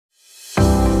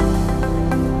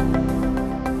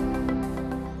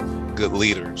good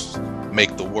leaders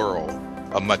make the world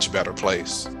a much better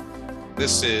place.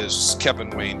 This is Kevin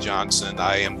Wayne Johnson.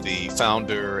 I am the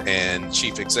founder and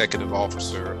chief executive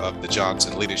officer of the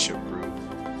Johnson Leadership Group.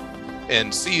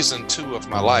 In season 2 of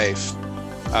my life,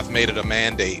 I've made it a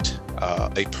mandate,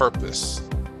 a purpose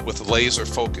with laser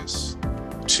focus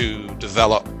to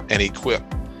develop and equip,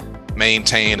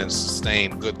 maintain and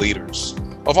sustain good leaders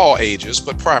of all ages,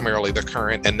 but primarily the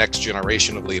current and next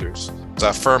generation of leaders. So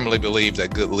I firmly believe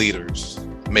that good leaders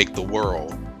make the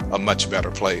world a much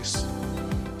better place.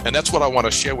 And that's what I want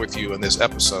to share with you in this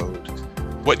episode,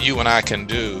 what you and I can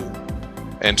do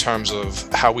in terms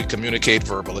of how we communicate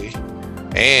verbally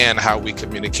and how we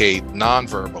communicate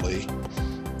non-verbally,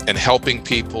 and helping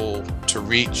people to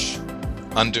reach,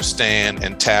 understand,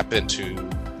 and tap into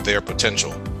their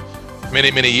potential. Many,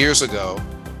 many years ago,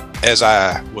 as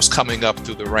I was coming up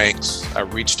through the ranks, I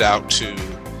reached out to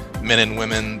men and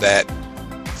women that,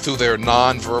 through their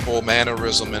nonverbal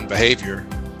mannerism and behavior,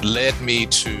 led me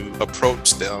to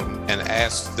approach them and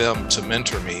ask them to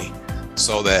mentor me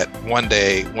so that one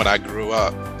day when I grew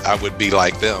up, I would be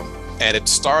like them. And it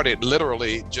started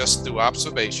literally just through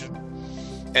observation.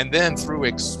 And then through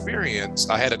experience,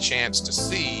 I had a chance to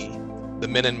see the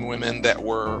men and women that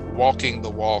were walking the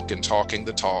walk and talking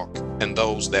the talk, and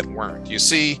those that weren't. You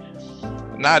see,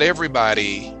 not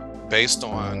everybody, based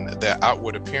on their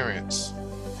outward appearance,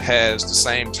 has the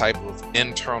same type of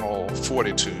internal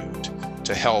fortitude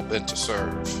to help and to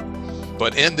serve.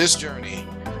 But in this journey,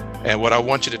 and what I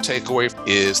want you to take away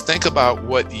is think about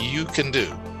what you can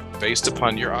do based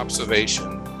upon your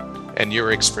observation and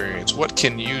your experience. What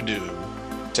can you do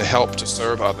to help to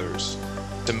serve others,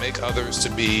 to make others to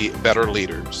be better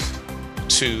leaders,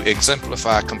 to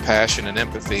exemplify compassion and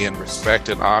empathy and respect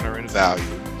and honor and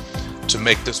value, to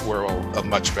make this world a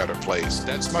much better place?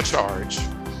 That's my charge.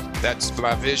 That's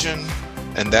my vision,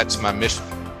 and that's my mission.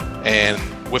 And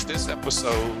with this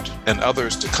episode and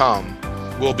others to come,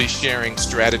 we'll be sharing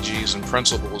strategies and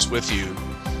principles with you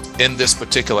in this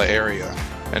particular area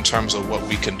in terms of what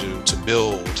we can do to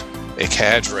build a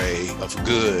cadre of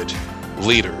good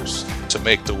leaders to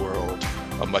make the world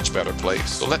a much better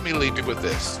place. So let me leave you with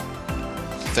this.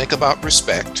 Think about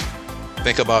respect,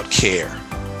 think about care,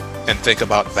 and think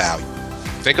about value.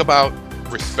 Think about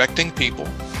respecting people,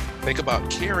 think about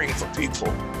caring for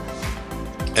people,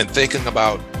 and thinking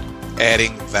about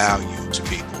adding value to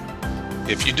people.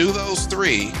 If you do those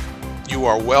 3, you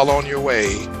are well on your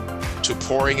way to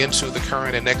pouring into the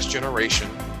current and next generation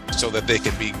so that they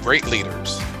can be great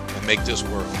leaders and make this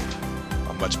world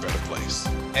a much better place.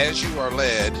 As you are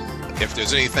led, if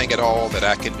there's anything at all that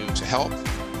I can do to help,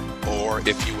 or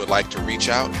if you would like to reach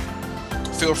out,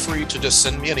 feel free to just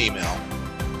send me an email,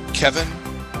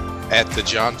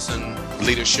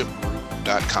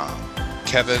 kevin@thejohnsonleadershipgroup.com,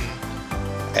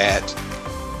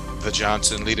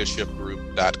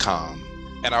 kevin@thejohnsonleadershipgroup.com.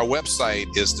 And our website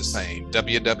is the same,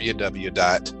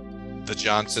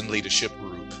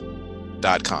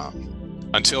 www.thejohnsonleadershipgroup.com.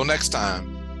 Until next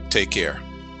time, take care.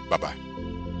 Bye-bye.